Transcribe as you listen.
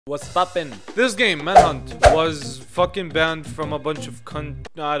What's poppin'? This game, Manhunt, was fucking banned from a bunch of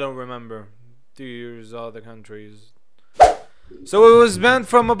I don't remember. 2 years, other countries. So it was banned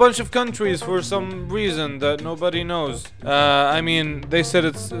from a bunch of countries for some reason that nobody knows. I mean, they said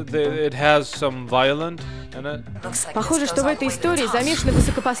it has some violent in it. Похоже, что в этой истории замешаны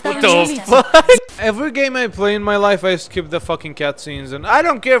высокопоставленные лица. Every game I play in my life, I skip the fucking cutscenes, and I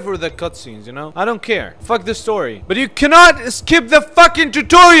don't care for the cutscenes, you know? I don't care. Fuck the story. But you cannot skip the fucking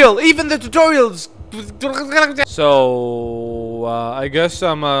tutorial! Even the tutorials! So, I guess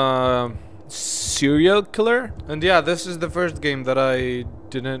I'm a serial killer? And yeah, this is the first game that I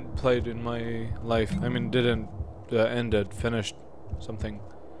didn't play in my life. I mean, didn't finished something.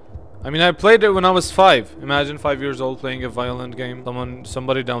 I mean, I played it when I was 5. Imagine 5 years old playing a violent game.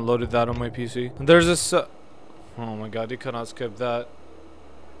 Somebody downloaded that on my PC. And there's this. Oh my god, you cannot skip that.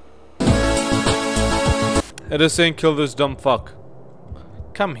 It is saying kill this dumb fuck.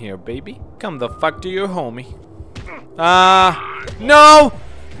 Come here, baby. Come the fuck to your homie. No!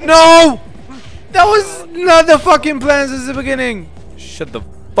 No! That was not the fucking plan since the beginning. Shut the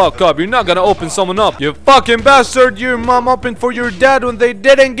fuck up. You're not gonna open someone up. You fucking bastard. Your mom opened for your dad when they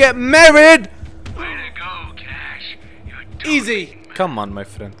didn't get married. Way to go, Cash. Easy. Come on, my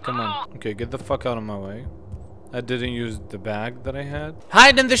friend. Come on. Okay, get the fuck out of my way. I didn't use the bag that I had.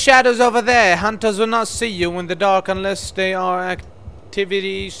 Hide in the shadows over there. Hunters will not see you in the dark unless they are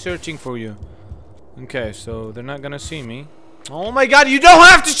activity searching for you. Okay, so they're not gonna see me. Oh my god, you don't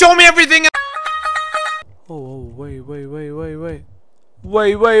have to show me everything. Oh, wait. Wait.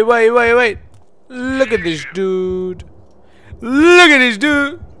 Look at this dude. Look at this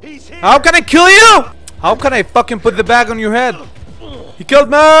dude. How can I kill you? How can I fucking put the bag on your head? He killed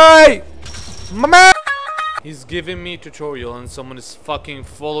me. My man. He's giving me tutorial and someone is fucking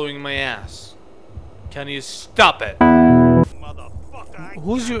following my ass. Can you stop it?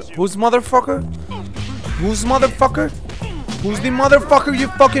 Who's motherfucker? Who's motherfucker? Who's the motherfucker, you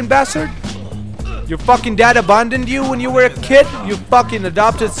fucking bastard? Your fucking dad abandoned you when you were a kid? You fucking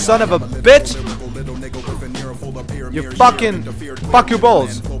adopted son of a bitch? You fucking... Fuck your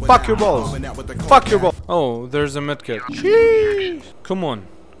balls. Fuck your balls. Fuck your balls. Oh, there's a medkit. Jeez. Come on.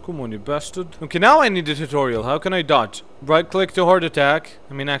 Come on, you bastard. Okay, now I need a tutorial. How can I dodge? Right click to hard attack.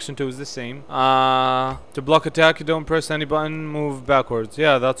 I mean, action 2 is the same. To block attack, you don't press any button, move backwards.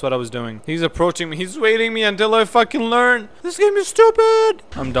 Yeah, that's what I was doing. He's approaching me. He's waiting me until I fucking learn. This game is stupid.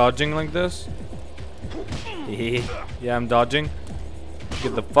 I'm dodging like this. Yeah, I'm dodging.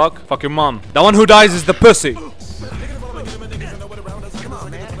 Get the fuck. Fuck your mom. The one who dies is the pussy.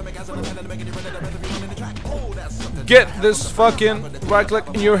 Get this fucking right click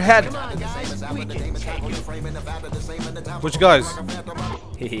in your head. Which guys?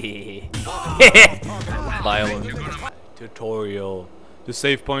 Violent. Tutorial. The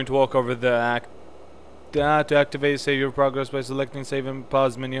save point, walk over the act. To activate save your progress by selecting save and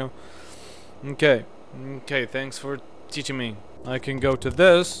pause menu. Okay. Okay, thanks for teaching me. I can go to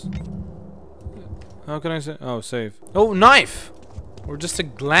this. How can I say? Oh, save. Oh, knife! Or just a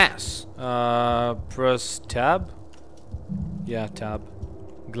glass. Press tab. Yeah, tab.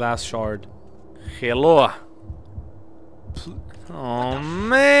 Glass shard. Hello. Oh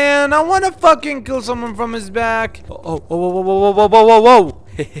man, I wanna fucking kill someone from his back. Oh, whoa.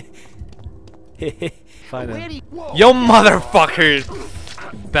 Finally. Yo, motherfucker!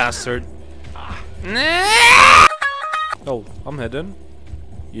 Bastard. Oh, I'm hidden.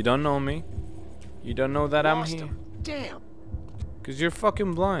 You don't know me. You don't know that I'm here. Damn. Cause you're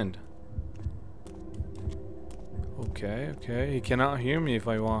fucking blind. Okay. He cannot hear me if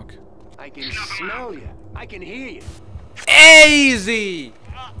I walk. I can smell you. I can hear you. Easy,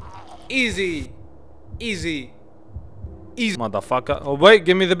 motherfucker. Oh wait,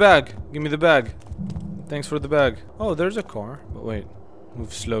 give me the bag. Give me the bag. Thanks for the bag. Oh, there's a car. But wait,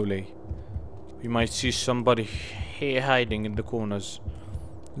 move slowly. You might see somebody here hiding in the corners.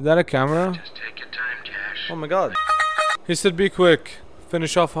 Is that a camera? Just take your time, Cash. Oh my god. He said be quick.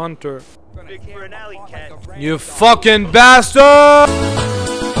 Finish off Hunter. You fucking bastard!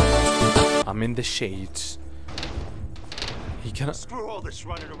 I'm in the shades. He cannot. Screw all this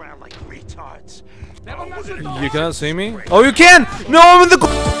running around like retards. You cannot see me? Oh, you can! No, I'm in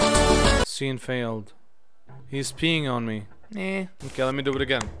the. Scene failed. He's peeing on me. Okay, let me do it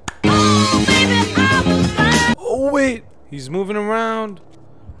again. Oh wait, he's moving around.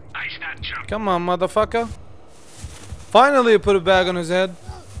 Come on, motherfucker. Finally, I put a bag on his head.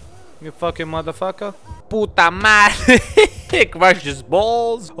 You fucking motherfucker. Puta madre. Crush his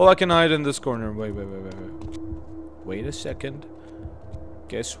balls. Oh, I can hide in this corner. Wait. Wait a second.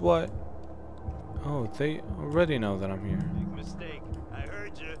 Guess what? Oh, they already know that I'm here. Big mistake. I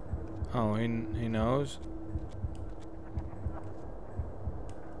heard you. Oh, he knows.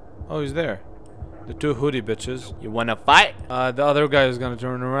 Oh, he's there. The two hoodie bitches. You wanna fight? The other guy is gonna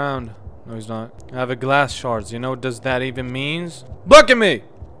turn around. No, he's not. I have a glass shards. You know what does that even means? Look at me!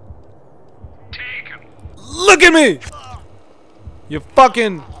 Take him. Look at me! You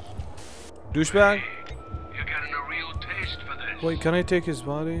fucking douchebag. You're getting a real taste for this. Wait, can I take his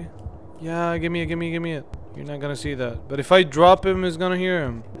body? Yeah, give me it. You're not gonna see that. But if I drop him, he's gonna hear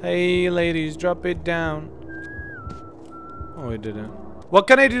him. Hey, ladies, drop it down. Oh, he didn't. What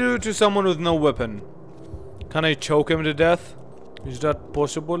can I do to someone with no weapon? Can I choke him to death? Is that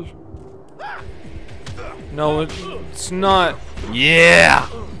possible? No, it's not. Yeah!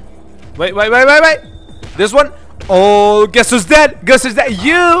 Wait. This one? Oh, guess who's dead? Guess who's dead?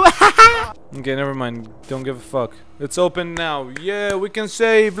 You! Okay, never mind. Don't give a fuck. It's open now. Yeah, we can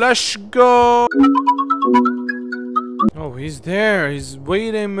save. Let's go! Oh, he's there. He's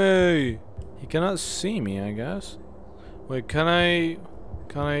waiting me. He cannot see me, I guess. Wait, can I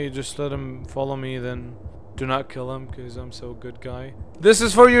just let him follow me then? Do not kill him, because I'm so good guy. This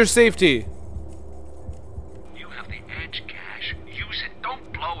is for your safety. You have the edge, Cash. Use it.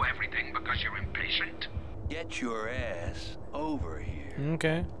 Don't blow everything because you're impatient. Get your ass over here.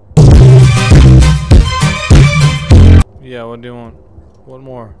 Okay. Yeah, what do you want? What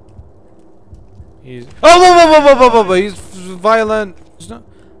more? He's... Oh, whoa, he's violent. He's not...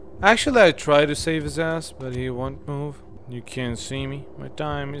 Actually, I tried to save his ass, but he won't move. You can't see me. My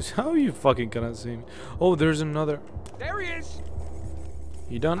time is... How you fucking cannot see me? Oh, there's another. There he is.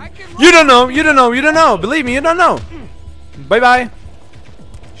 You done? You don't know. Believe me, you don't know. Bye-bye.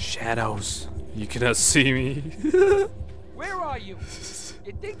 Shadows. You cannot see me. Where are you?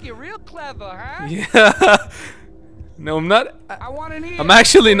 You think you're real clever, huh? Yeah. No, I'm not. I want in here. I'm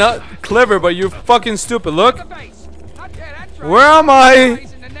actually not clever, but you're fucking stupid. Look. The base. Okay, that's right. Where am I?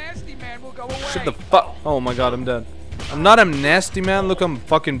 And the nasty man will go away. Shut the fuck. Oh my god, I'm dead. I'm not a nasty man. Look, I'm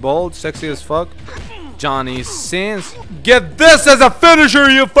fucking bald, sexy as fuck. Johnny Sins. Get this as a finisher,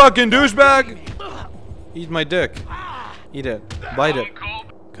 you fucking douchebag. Eat my dick. Eat it. Bite it.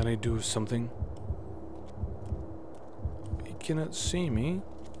 Can I do something? He cannot see me.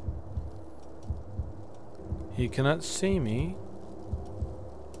 He cannot see me.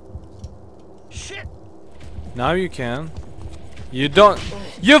 Shit. Now you can. You don't.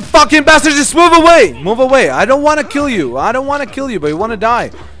 You fucking bastard! Just move away! Move away! I don't want to kill you. I don't want to kill you, but you want to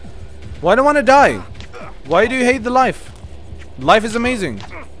die. Why do you want to die? Why do you hate the life? Life is amazing.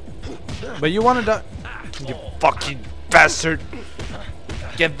 But you want to die. You fucking bastard.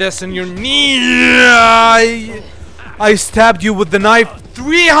 Get this in your knee. I stabbed you with the knife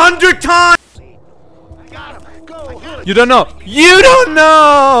 300 times. You don't know. You don't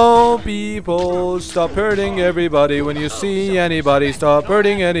know. People, stop hurting everybody when you see anybody. Stop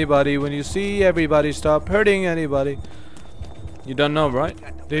hurting anybody when you see everybody. Stop hurting anybody. You don't know, right?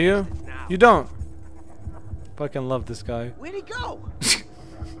 Do you? You don't. Fucking love this guy. Where'd he go?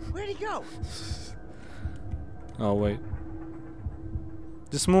 Where'd he go? Oh, wait.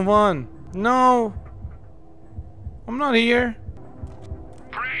 Just move on. No. I'm not here.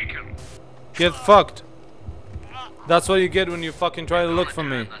 Get fucked. That's what you get when you fucking try to look for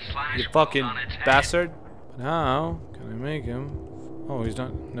me. You fucking bastard. But how can I make him? Oh, he's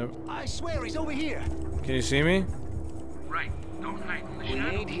not. No. I swear he's over here. Can you see me? Right. Don't hide in the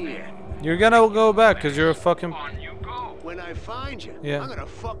shadows. He ain't here. You're gonna go back because you're a fucking. On you go. When I find you, yeah. I'm gonna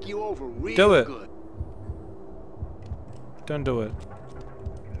fuck you over real do it. Good. Don't do it.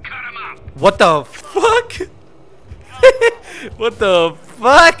 Cut him up. What the fuck? What the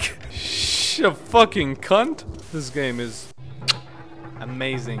fuck? Shh, a fucking cunt. This game is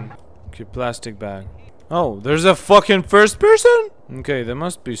amazing. Okay, plastic bag. Oh, there's a fucking first person? Okay, there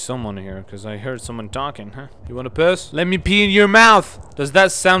must be someone here because I heard someone talking, huh? You wanna piss? Let me pee in your mouth. Does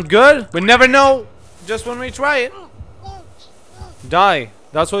that sound good? We never know just when we try it. Die.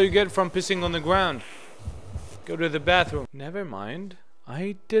 That's what you get from pissing on the ground. Go to the bathroom. Never mind.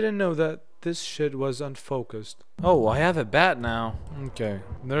 I didn't know that this shit was unfocused. Oh, I have a bat now. Okay.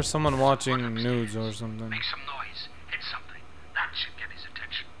 There's someone watching nudes or something. Make some noise. Hit something. That should get his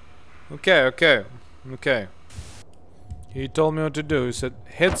attention. Okay. He told me what to do. He said,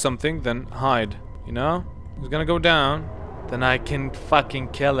 hit something, then hide. You know? He's gonna go down. Then I can fucking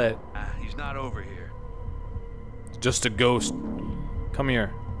kill it. He's not over here. Just a ghost. Come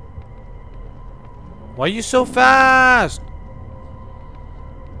here. Why are you so fast?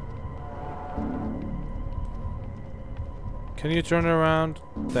 Can you turn around?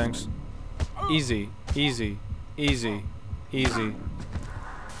 Thanks. Easy.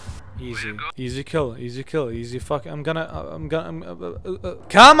 Easy. Easy kill. Easy kill. Easy fuck. I'm gonna.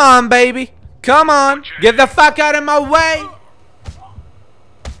 Come on, baby. Come on. Get the fuck out of my way.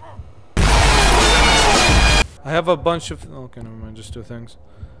 I have a bunch of. Okay, never mind. Just 2 things.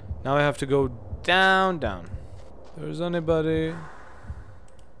 Now I have to go down, down. There's anybody?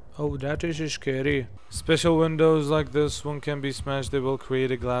 Oh, that is scary. Special windows like this one can be smashed. They will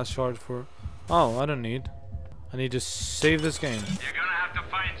create a glass shard for. Oh, I don't need. I need to save this game. You're gonna have to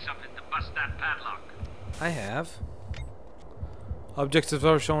find something to bust that padlock. I have. Objectives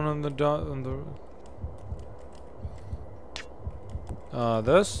are shown on the dot.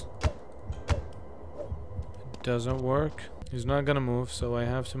 This doesn't work. He's not gonna move, so I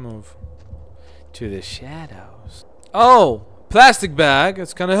have to move to the shadows. Oh, plastic bag.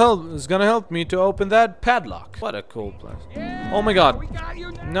 It's gonna help me to open that padlock. What a cool plastic. Yeah, Oh my God. we got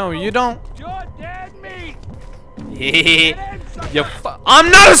you now. No, you don't. You're dead meat. I'm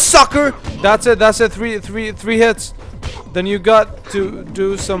not a sucker. That's it. That's it. Three hits. Then you got to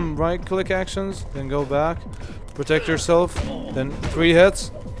do some right-click actions. Then go back. Protect yourself. Then 3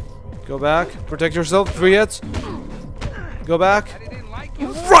 hits. Go back. Protect yourself. 3 hits. Go back. I didn't like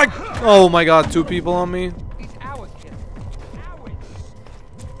you. Right. Oh my God. 2 people on me. These hours, kid. Hours.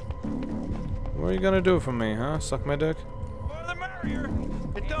 What are you gonna do for me, huh? Suck my dick? More the merrier.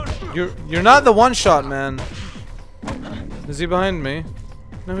 It don't. You're not the one-shot man. Is he behind me?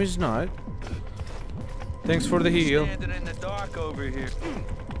 No, he's not. Thanks for the heal. Standing in the dark over here.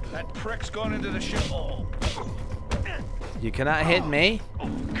 That prick's gone into the ship. Oh. You cannot hit me.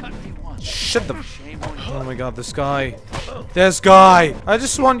 Cut me once. Shut the. Shame on you. Oh my God, this guy. This guy. I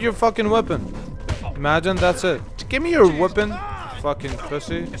just want your fucking weapon. Imagine that's it. Give me your weapon, fucking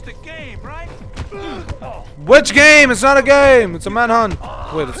pussy. It's the game, right? Which game? It's not a game. It's a manhunt.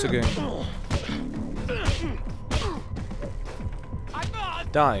 Wait, it's a game.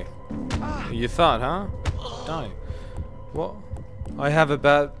 Die. You thought, huh? Die. What? I have a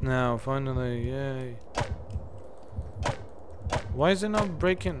bat now, finally. Yay. Why is it not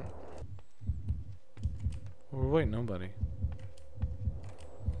breaking? Oh, wait, nobody.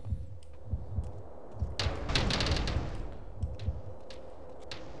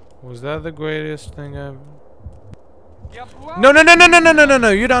 Was that the greatest thing I've... No, no, no, no, no, no, no, no, no.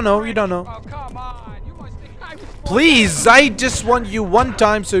 You don't know. You don't know. Oh, come on. You must think I was Please, I just want you one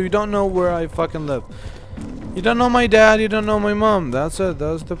time so you don't know where I fucking live. You don't know my dad, you don't know my mom. That's it.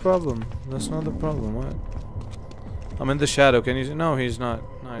 That's the problem. That's not the problem. What? I'm in the shadow. Can you see? No, he's not.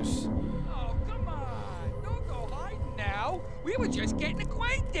 Nice. Oh, come on. Don't go hiding now. We were just getting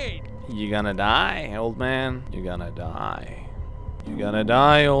acquainted. You gonna die, old man. You gonna die. You gonna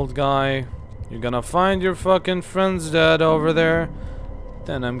die, old guy. You're gonna find your fucking friend's dad over there.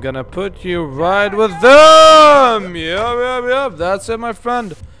 Then I'm gonna put you right with them. Yep. That's it, my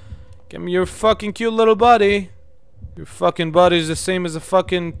friend. Give me your fucking cute little buddy. Your fucking buddy's the same as a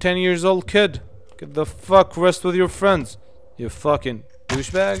fucking 10 years old kid. Get the fuck rest with your friends. You fucking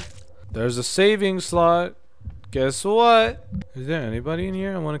douchebag. There's a saving slot. Guess what? Is there anybody in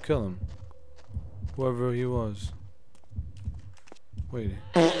here? I want to kill him. Whoever he was. Wait.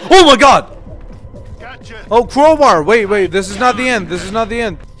 Oh my God! Gotcha. Oh, crowbar! Wait, this is not the end. This is not the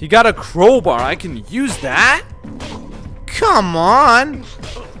end. He got a crowbar. I can use that? Come on!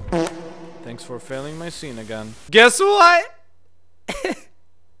 Thanks for failing my scene again. Guess what?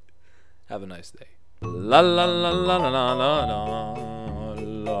 Have a nice day. La la la la la la la la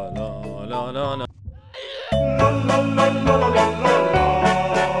la la la la la.